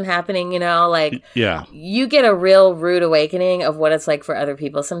stuff that's been happening, you know, like you get a real rude awakening of what it's like for other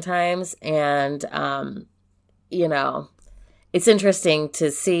people sometimes. And, you know, it's interesting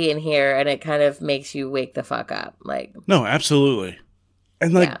to see and hear, and it kind of makes you wake the fuck up. Like, no, absolutely.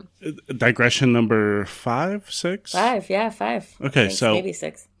 And digression number 5, 6? 5, yeah, 5. Okay, so maybe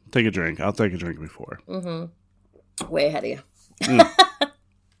 6. Take a drink. I'll take a drink before. Way ahead of you.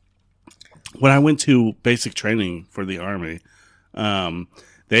 When I went to basic training for the Army,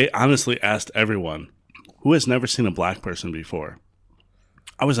 they honestly asked everyone who has never seen a black person before.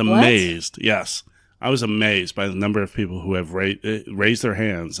 I was amazed. What? Yes. I was amazed by the number of people who have raised their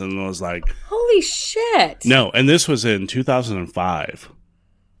hands, and I was like, holy shit. No, and this was in 2005.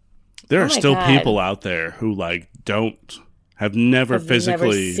 There are still people out there who like have never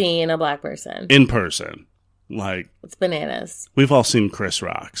physically seen a black person in person. Like, it's bananas. We've all seen Chris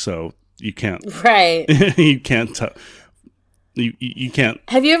Rock, so you can't you can't you can't.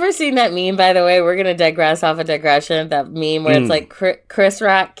 Have you ever seen that meme, by the way? We're gonna digress off a digression. That meme where it's like Chris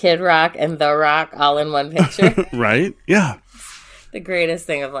Rock, Kid Rock, and The Rock all in one picture. Right? Yeah. The greatest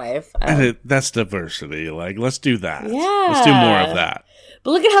thing of life. And that's diversity. Like, let's do that. Yeah. Let's do more of that.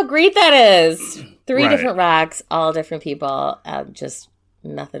 But look at how great that is. 3 different rocks, all different people, just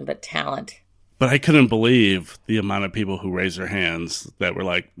nothing but talent. But I couldn't believe the amount of people who raised their hands that were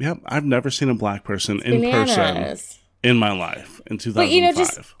like, yep, I've never seen a black person in person in my life in 2005. But, you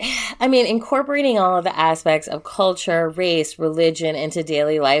know, incorporating all of the aspects of culture, race, religion into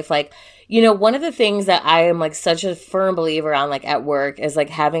daily life, like, you know, one of the things that I am like such a firm believer on, like at work, is like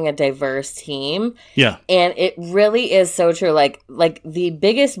having a diverse team. Yeah. And it really is so true. Like the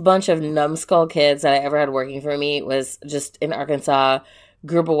biggest bunch of numbskull kids that I ever had working for me was just in Arkansas,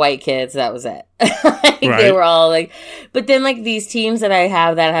 group of white kids. That was it. They were all like, but then like these teams that I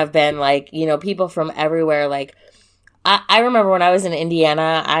have that have been like, you know, people from everywhere. Like I remember when I was in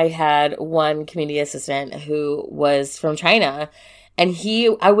Indiana, I had one community assistant who was from China. And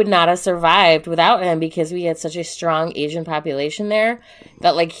I would not have survived without him, because we had such a strong Asian population there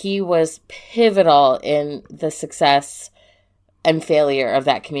that like he was pivotal in the success and failure of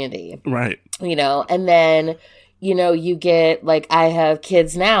that community. Right. You know, and then, you know, you get like, I have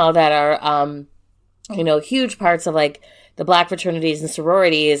kids now that are, you know, huge parts of like the black fraternities and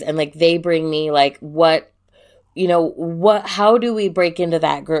sororities. And like, they bring me like, how do we break into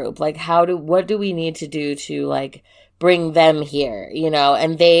that group? Like, what do we need to do to like bring them here, you know,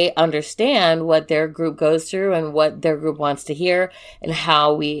 and they understand what their group goes through and what their group wants to hear and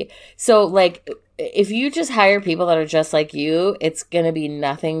so like, if you just hire people that are just like you, it's going to be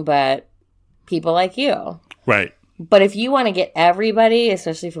nothing but people like you. Right. But if you want to get everybody,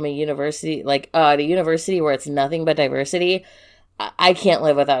 especially from a university, like a university where it's nothing but diversity, I can't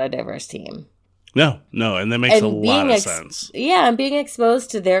live without a diverse team. No, and that makes a lot of sense. Yeah, and being exposed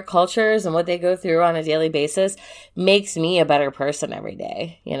to their cultures and what they go through on a daily basis makes me a better person every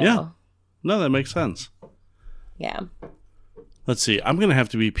day, you know? Yeah. No, that makes sense. Yeah. Let's see. I'm going to have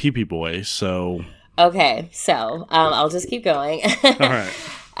to be pee-pee boy, so... Okay, so I'll just keep going. All right.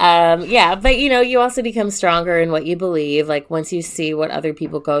 Yeah, but, you know, you also become stronger in what you believe. Like, once you see what other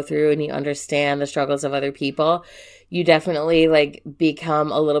people go through and you understand the struggles of other people, you definitely like become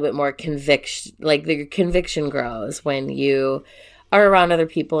a little bit more your conviction grows when you are around other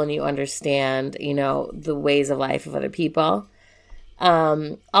people and you understand, you know, the ways of life of other people.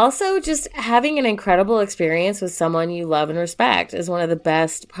 Also, just having an incredible experience with someone you love and respect is one of the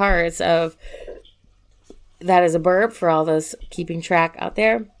best parts of that. Is a burp for all those keeping track out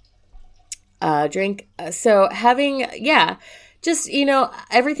there. Drink. So just, you know,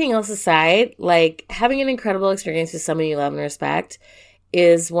 everything else aside, like having an incredible experience with someone you love and respect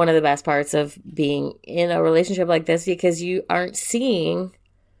is one of the best parts of being in a relationship like this, because you aren't seeing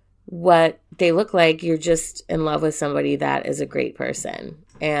what they look like. You're just in love with somebody that is a great person.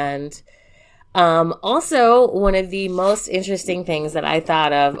 And also, one of the most interesting things that I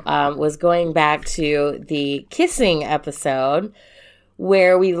thought of was going back to the kissing episode,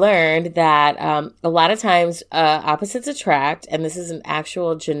 where we learned that a lot of times opposites attract, and this is an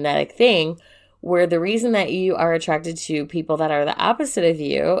actual genetic thing, where the reason that you are attracted to people that are the opposite of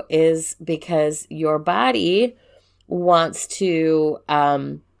you is because your body wants to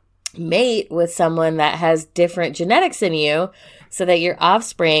mate with someone that has different genetics than you so that your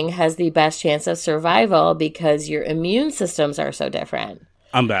offspring has the best chance of survival because your immune systems are so different.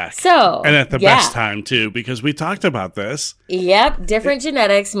 I'm back. So, and at the best time, too, because we talked about this. Yep. Different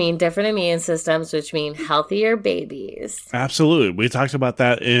genetics mean different immune systems, which mean healthier babies. Absolutely. We talked about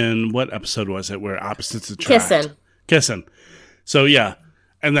that in, what episode was it, where opposites attract? Kissing. So, yeah.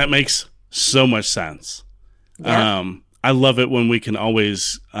 And that makes so much sense. Yep. I love it when we can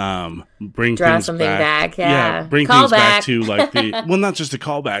always bring Draw things something back. Yeah, bring things back to like the, well, not just a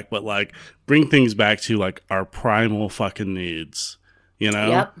callback, but like bring things back to like our primal fucking needs. You know?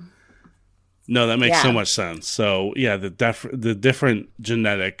 Yep. No, that makes so much sense. So, yeah, the different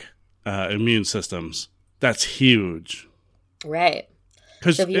genetic immune systems, that's huge. Right.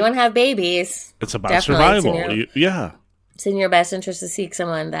 So if you want to have babies, it's about survival. It's in your best interest to seek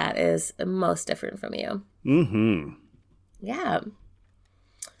someone that is most different from you. Mm-hmm. Yeah.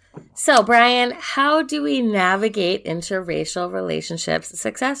 So, Brian, how do we navigate interracial relationships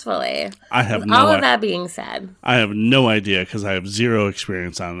successfully? I have all of that being said, I have no idea because I have zero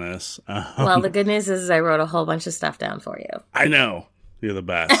experience on this. Well, the good news is I wrote a whole bunch of stuff down for you. I know. You're the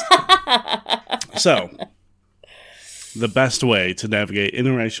best. So, the best way to navigate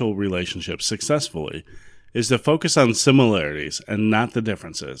interracial relationships successfully is to focus on similarities and not the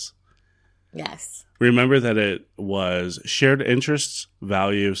differences. Yes. Remember that it was shared interests,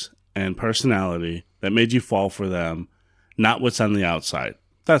 values, and personality that made you fall for them, not what's on the outside.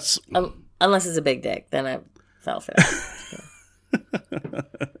 That's unless it's a big dick, then I fell for that.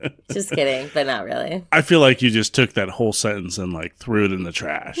 Just kidding, but not really. I feel like you just took that whole sentence and like threw it in the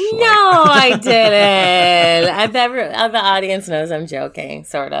trash. No, I didn't. The audience knows I'm joking,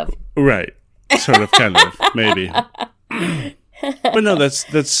 sort of. Right. Sort of, kind of, maybe. But no,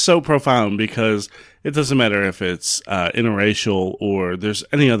 that's so profound because it doesn't matter if it's interracial or there's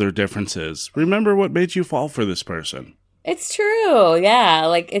any other differences. Remember what made you fall for this person. It's true. Yeah.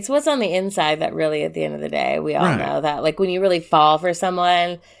 Like, it's what's on the inside that really, at the end of the day, we all know that. Like, when you really fall for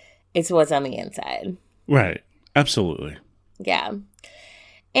someone, it's what's on the inside. Right. Absolutely. Yeah.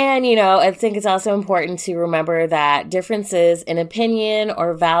 And, you know, I think it's also important to remember that differences in opinion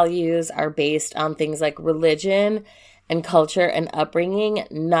or values are based on things like religion and culture and upbringing,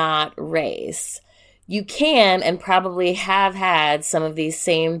 not race. You can and probably have had some of these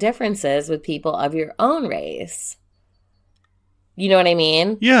same differences with people of your own race. You know what I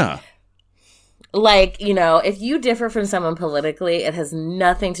mean? Yeah. Like, you know, if you differ from someone politically, it has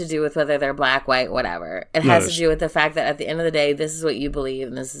nothing to do with whether they're black, white, whatever. It has to do with the fact that at the end of the day, this is what you believe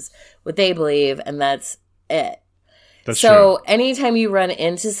and this is what they believe, and that's it. That's true. Anytime you run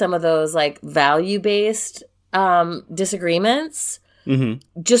into some of those like value-based disagreements,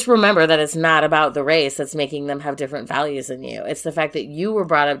 just remember that it's not about the race that's making them have different values than you. It's the fact that you were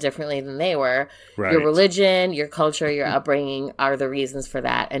brought up differently than they were. Right. Your religion, your culture, your upbringing are the reasons for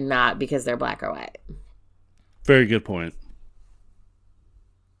that, and not because they're black or white. Very good point.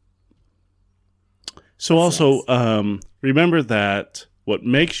 So also, remember that what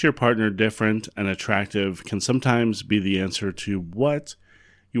makes your partner different and attractive can sometimes be the answer to what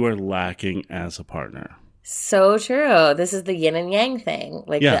you are lacking as a partner. So true. This is the yin and yang thing,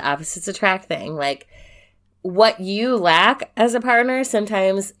 like the opposites attract thing. Like, what you lack as a partner,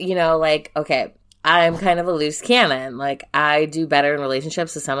 sometimes, you know, like, okay, I'm kind of a loose cannon. Like, I do better in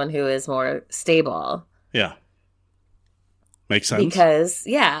relationships with someone who is more stable. Yeah. Makes sense. Because,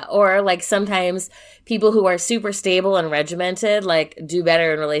 or like sometimes people who are super stable and regimented, like, do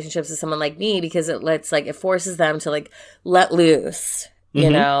better in relationships with someone like me because it forces them to like let loose, you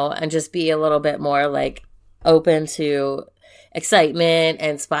know, and just be a little bit more like open to excitement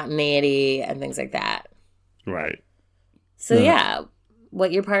and spontaneity and things like that. Right. So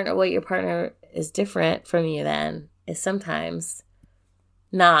what your partner is different from you then is sometimes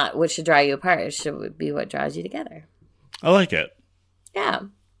not what should draw you apart. It should be what draws you together. I like it. Yeah.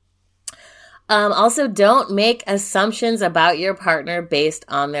 Also, don't make assumptions about your partner based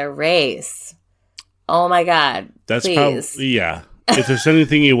on their race. Oh my God. That's probably, if there's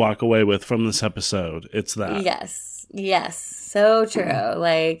anything you walk away with from this episode, it's that. Yes. So true.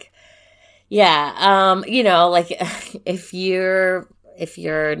 Like, you know, like if your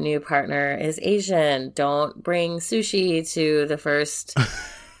new partner is Asian, don't bring sushi to the first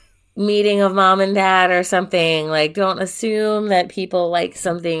meeting of mom and dad or something. Like, don't assume that people like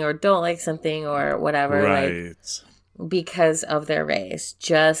something or don't like something or whatever. Right. Like, because of their race.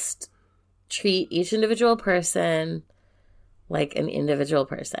 Just treat each individual person like an individual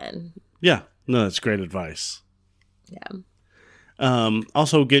person. Yeah. No, that's great advice. Yeah.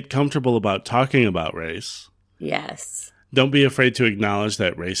 Also, get comfortable about talking about race. Yes. Don't be afraid to acknowledge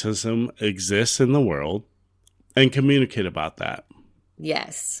that racism exists in the world and communicate about that.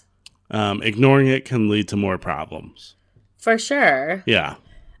 Yes. Ignoring it can lead to more problems. For sure. Yeah.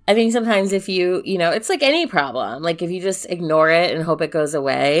 I think sometimes if it's like any problem. Like if you just ignore it and hope it goes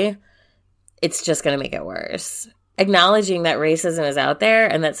away, it's just going to make it worse. Acknowledging that racism is out there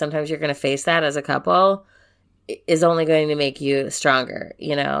and that sometimes you're going to face that as a couple is only going to make you stronger,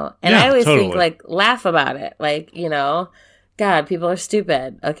 And I always think, like, laugh about it. Like, God, people are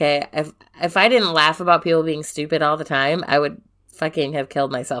stupid. Okay. If I didn't laugh about people being stupid all the time, I would fucking have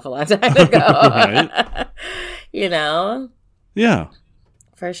killed myself a long time ago. Right? Yeah.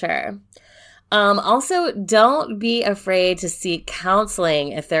 For sure. Also, don't be afraid to seek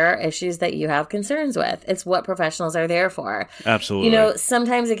counseling if there are issues that you have concerns with. It's what professionals are there for. Absolutely.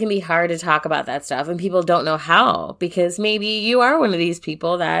 Sometimes it can be hard to talk about that stuff and people don't know how, because maybe you are one of these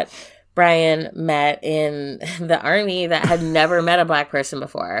people that Brian met in the Army that had never met a Black person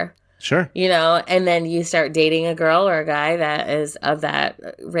before. Sure. And then you start dating a girl or a guy that is of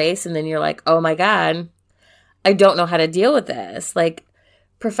that race, and then you're like, oh my God, I don't know how to deal with this. Like,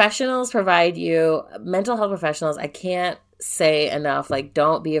 professionals provide you, mental health professionals, I can't say enough, like,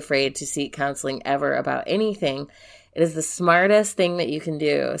 don't be afraid to seek counseling ever about anything. It is the smartest thing that you can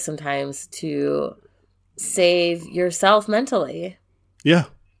do sometimes to save yourself mentally. Yeah.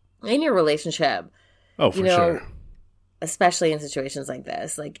 In your relationship. Oh, for sure. Especially in situations like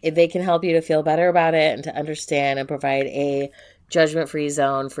this. Like, if they can help you to feel better about it and to understand and provide a judgment-free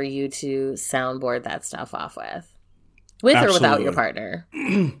zone for you to soundboard that stuff off with. With Absolutely. Or without your partner.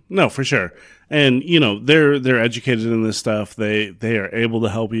 No, for sure. And, they're educated in this stuff. They are able to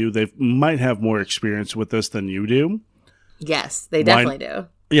help you. They might have more experience with this than you do. Yes, they definitely do.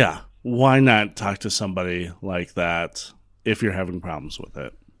 Yeah. Why not talk to somebody like that if you're having problems with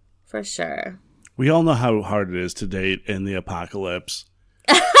it? For sure. We all know how hard it is to date in the apocalypse.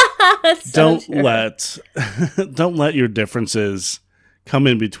 Don't let your differences come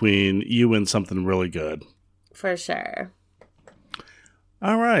in between you and something really good. For sure.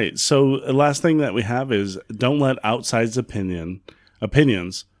 All right. So the last thing that we have is don't let outside's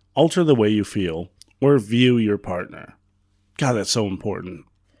opinions alter the way you feel or view your partner. God, that's so important.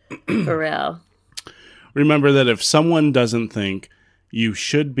 For real. Remember that if someone doesn't think you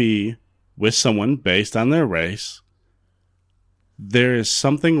should be with someone based on their race, there is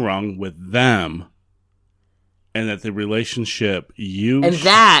something wrong with them, and that the relationship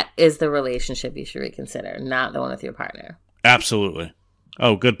that is the relationship you should reconsider, not the one with your partner. Absolutely.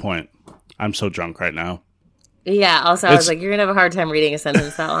 Oh, good point. I'm so drunk right now. Yeah, also I was like, you're going to have a hard time reading a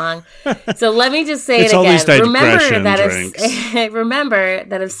sentence that long. So let me just say it again. Remember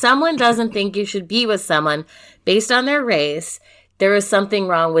that if someone doesn't think you should be with someone based on their race, there is something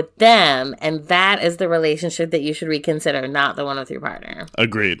wrong with them, and that is the relationship that you should reconsider, not the one with your partner.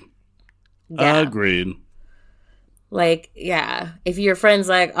 Agreed. Yeah. Agreed. Like, yeah, if your friend's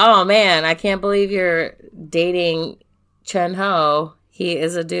like, oh man, I can't believe you're dating Chen Ho. He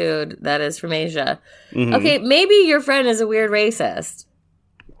is a dude that is from Asia. Mm-hmm. Okay, maybe your friend is a weird racist.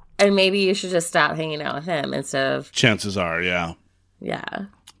 And maybe you should just stop hanging out with him instead of... Chances are, yeah. Yeah.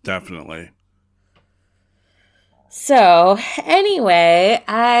 Definitely. So, anyway,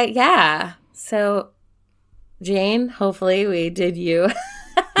 yeah. So, Jane, hopefully we did you...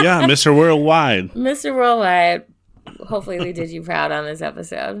 Yeah, Mr. Worldwide. Mr. Worldwide. Hopefully we did you proud on this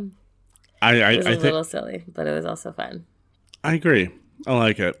episode. It was a little silly, but it was also fun. I agree. I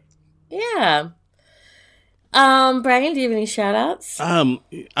like it. Yeah. Brian, do you have any shout outs? I'm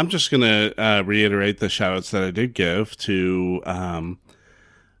just going to reiterate the shout outs that I did give to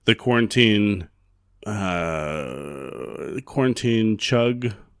the quarantine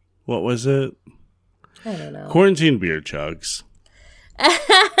chug. What was it? I don't know. Quarantine beer chugs.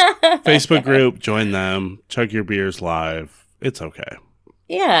 Facebook group, join them. Chug your beers live. It's okay.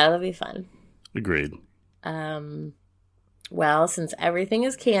 Yeah, that'll be fun. Agreed. Well, since everything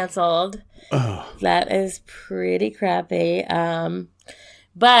is canceled, that is pretty crappy. But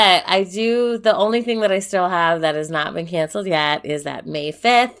the only thing that I still have that has not been canceled yet is that May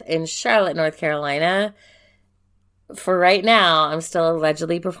 5th in Charlotte, North Carolina. For right now, I'm still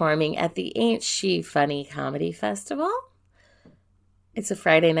allegedly performing at the Ain't She Funny Comedy Festival. It's a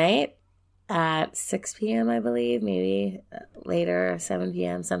Friday night at 6 p.m., I believe, maybe later, 7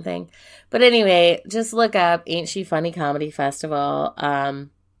 p.m., something. But anyway, just look up Ain't She Funny Comedy Festival. And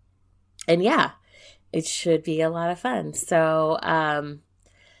yeah, it should be a lot of fun. So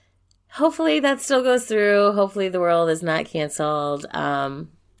hopefully that still goes through. Hopefully the world is not canceled. And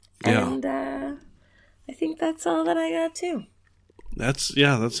I think that's all that I got too. That's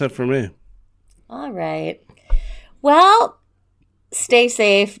it for me. All right. Well, stay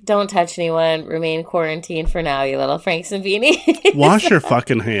safe. Don't touch anyone. Remain quarantined for now, you little Franks and Beanies. Wash your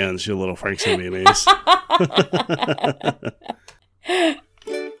fucking hands, you little Franks and Beanies.